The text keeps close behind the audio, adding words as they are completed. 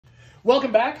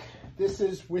Welcome back. This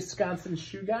is Wisconsin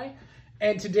Shoe Guy,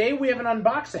 and today we have an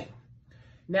unboxing.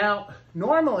 Now,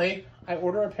 normally I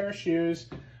order a pair of shoes,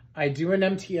 I do an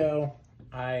MTO,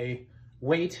 I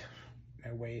wait,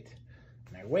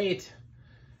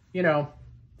 you know,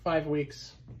 5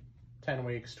 weeks, 10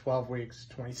 weeks, 12 weeks,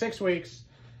 26 weeks,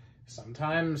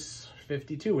 sometimes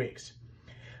 52 weeks.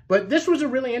 But this was a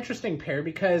really interesting pair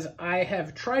because I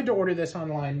have tried to order this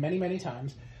online many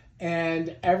times,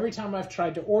 and every time I've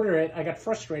tried to order it, I got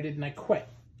frustrated and I quit.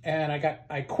 And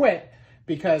I quit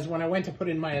because when I went to put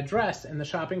in my address in the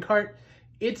shopping cart,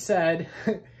 it said,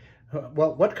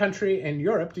 well, what country in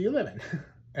Europe do you live in?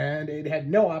 And it had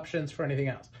no options for anything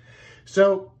else.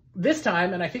 So this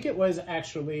time, and I think it was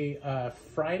actually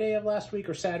Friday of last week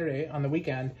or Saturday on the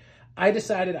weekend, I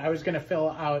decided I was going to fill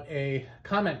out a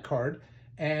comment card,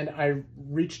 and I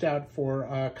reached out for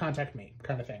a contact me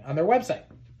kind of thing on their website.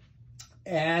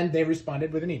 And they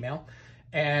responded with an email,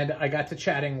 and I got to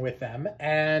chatting with them,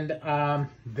 and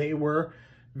they were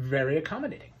very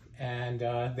accommodating. And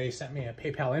they sent me a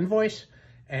PayPal invoice,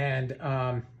 and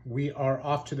we are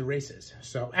off to the races.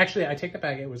 So actually, I take that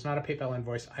back. It was not a PayPal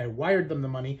invoice. I wired them the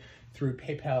money through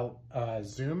PayPal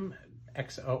Zoom,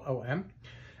 XOOM.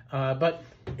 But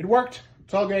it worked.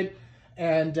 It's all good.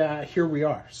 And here we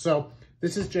are. So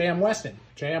this is JM Weston.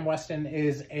 JM Weston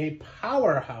is a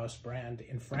powerhouse brand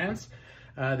in France.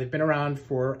 They've been around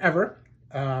forever.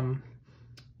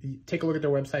 Take a look at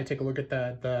their website. Take a look at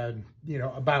the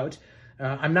about.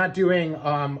 I'm not doing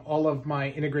all of my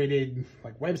integrated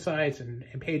like websites and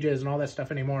pages and all that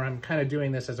stuff anymore. I'm kind of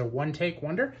doing this as a one-take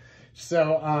wonder.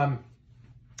 So,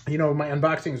 my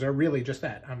unboxings are really just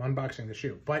that. I'm unboxing the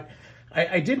shoe. But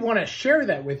I did want to share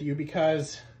that with you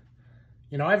because,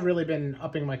 I've really been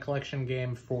upping my collection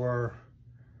game for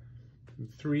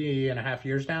 3.5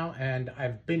 years now, and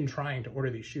I've been trying to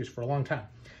order these shoes for a long time,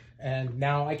 and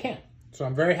now I can. So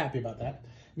I'm very happy about that.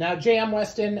 Now, JM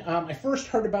Weston, I first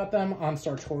heard about them on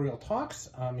Sartorial Talks.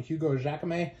 Hugo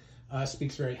Jacquemet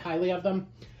speaks very highly of them,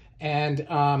 and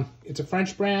it's a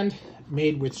French brand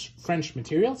made with French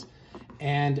materials,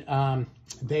 and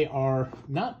they are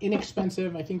not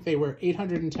inexpensive. I think they were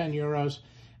 810 euros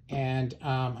and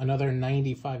another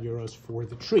 95 euros for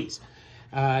the trees.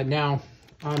 Now,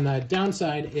 on the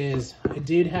downside is I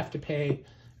did have to pay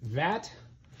VAT,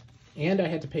 and I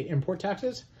had to pay import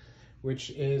taxes, which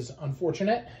is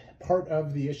unfortunate. Part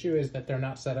of the issue is that they're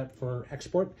not set up for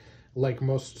export like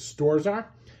most stores are.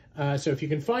 So if you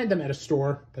can find them at a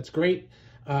store, that's great.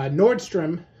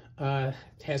 Nordstrom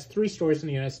has 3 stores in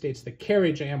the United States that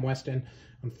carry JM Weston.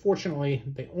 Unfortunately,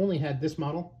 they only had this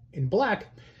model in black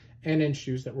and in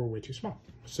shoes that were way too small.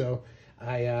 So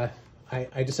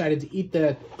I decided to eat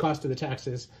the cost of the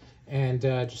taxes and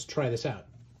just try this out.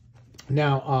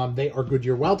 Now, they are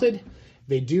Goodyear welted.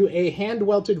 They do a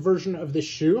hand-welted version of this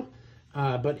shoe,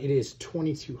 but it is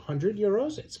 2,200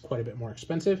 euros. It's quite a bit more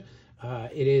expensive.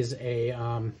 It is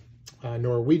a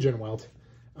Norwegian welt,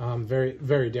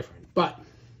 very different. But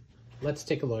let's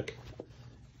take a look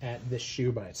at this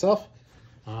shoe by itself.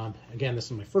 Again, this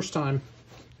is my first time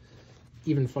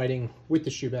even fighting with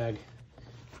the shoe bag.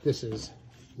 This is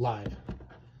live,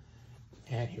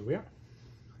 and here we are.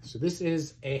 So this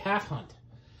is a half hunt.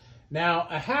 Now,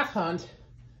 a half hunt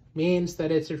means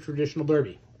that it's a traditional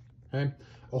derby. Okay?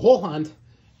 A whole hunt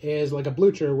is like a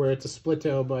blucher where it's a split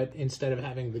toe, but instead of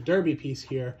having the derby piece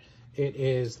here, it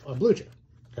is a blucher.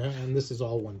 Okay? And this is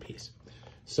all one piece.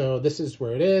 So this is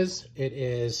where it is. It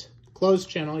is closed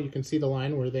channel. You can see the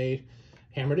line where they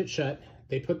hammered it shut.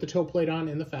 They put the toe plate on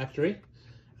in the factory,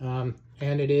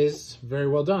 and it is very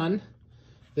well done.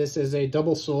 This is a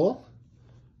double sole.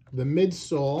 The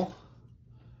midsole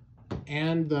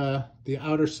and the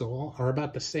outer sole are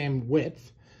about the same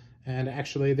width, and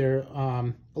actually they're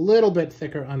a little bit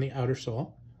thicker on the outer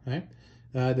sole. Right?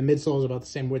 The midsole is about the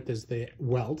same width as the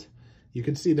welt. You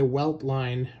can see the welt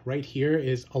line right here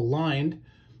is aligned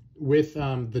with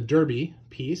the derby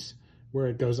piece where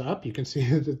it goes up. You can see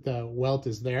that the welt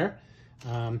is there,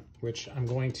 which I'm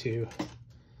going to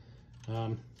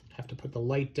have to put the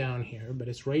light down here, but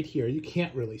it's right here. You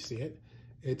can't really see it.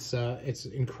 It's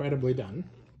incredibly done.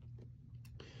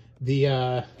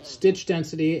 The stitch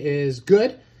density is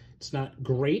good. It's not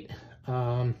great.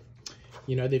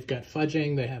 They've got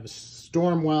fudging. They have a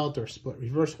storm welt or split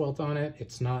reverse welt on it.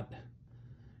 It's not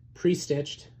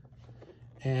pre-stitched,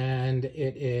 and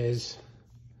it is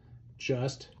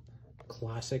just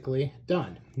classically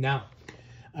done. Now,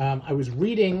 I was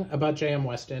reading about JM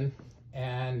Weston,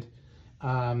 and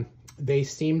they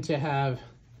seem to have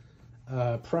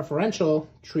preferential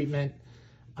treatment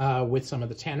with some of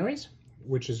the tanneries,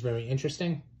 which is very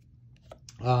interesting.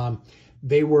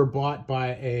 They were bought by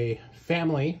a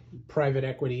family private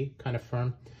equity kind of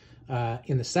firm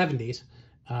in the 70s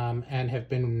and have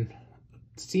been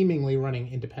seemingly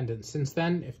running independent since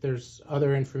then. If there's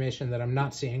other information that I'm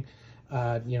not seeing,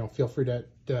 you know, feel free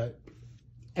to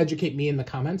educate me in the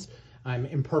comments. I'm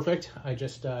imperfect. I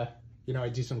just, you know, I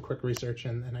do some quick research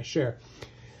and I share.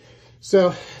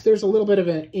 So there's a little bit of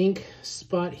an ink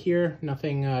spot here,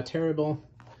 nothing terrible.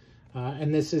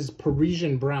 And this is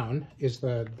Parisian brown is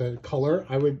the color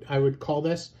I would call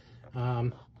this.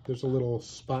 There's a little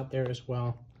spot there as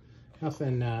well.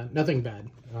 Nothing bad.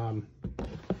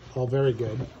 All very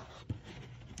good.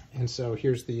 And so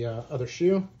here's the other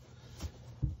shoe.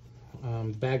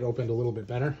 Bag opened a little bit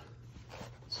better.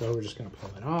 So we're just going to pull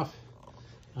that off.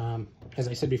 As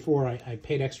I said before, I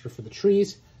paid extra for the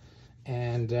trees.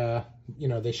 And, you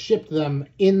know, they shipped them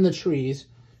in the trees,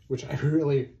 which I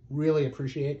really, really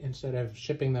appreciate, instead of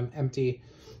shipping them empty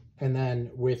and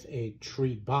then with a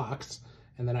tree box.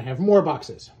 And then I have more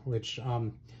boxes, which,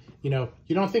 you know,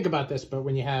 you don't think about this, but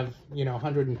when you have, you know,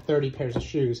 130 pairs of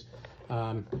shoes,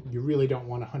 you really don't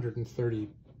want 130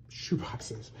 shoe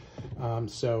boxes.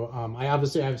 I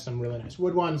obviously have some really nice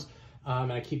wood ones,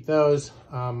 and I keep those.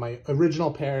 My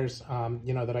original pairs,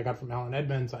 you know, that I got from Allen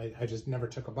Edmonds, I just never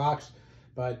took a box.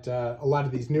 But a lot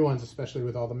of these new ones, especially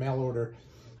with all the mail order,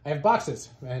 I have boxes.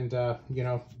 And, you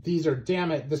know, these are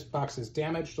this box is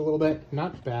damaged a little bit.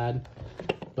 Not bad,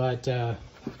 but,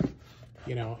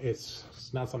 you know, it's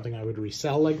not something I would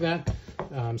resell like that.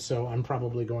 So I'm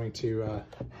probably going to,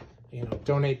 you know,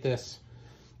 donate this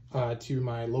to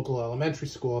my local elementary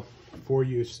school for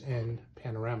use in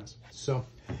panoramas. So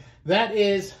that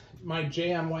is my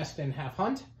JM Weston half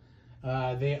hunt.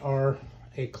 They are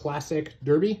a classic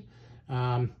derby.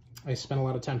 I spent a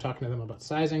lot of time talking to them about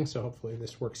sizing, so hopefully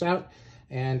this works out,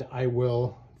 and I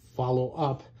will follow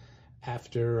up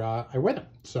after I wear them.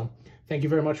 So thank you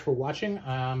very much for watching.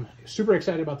 I'm super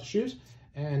excited about the shoes,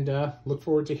 and look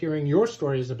forward to hearing your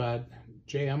stories about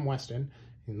JM Weston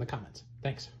in the comments.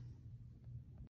 Thanks.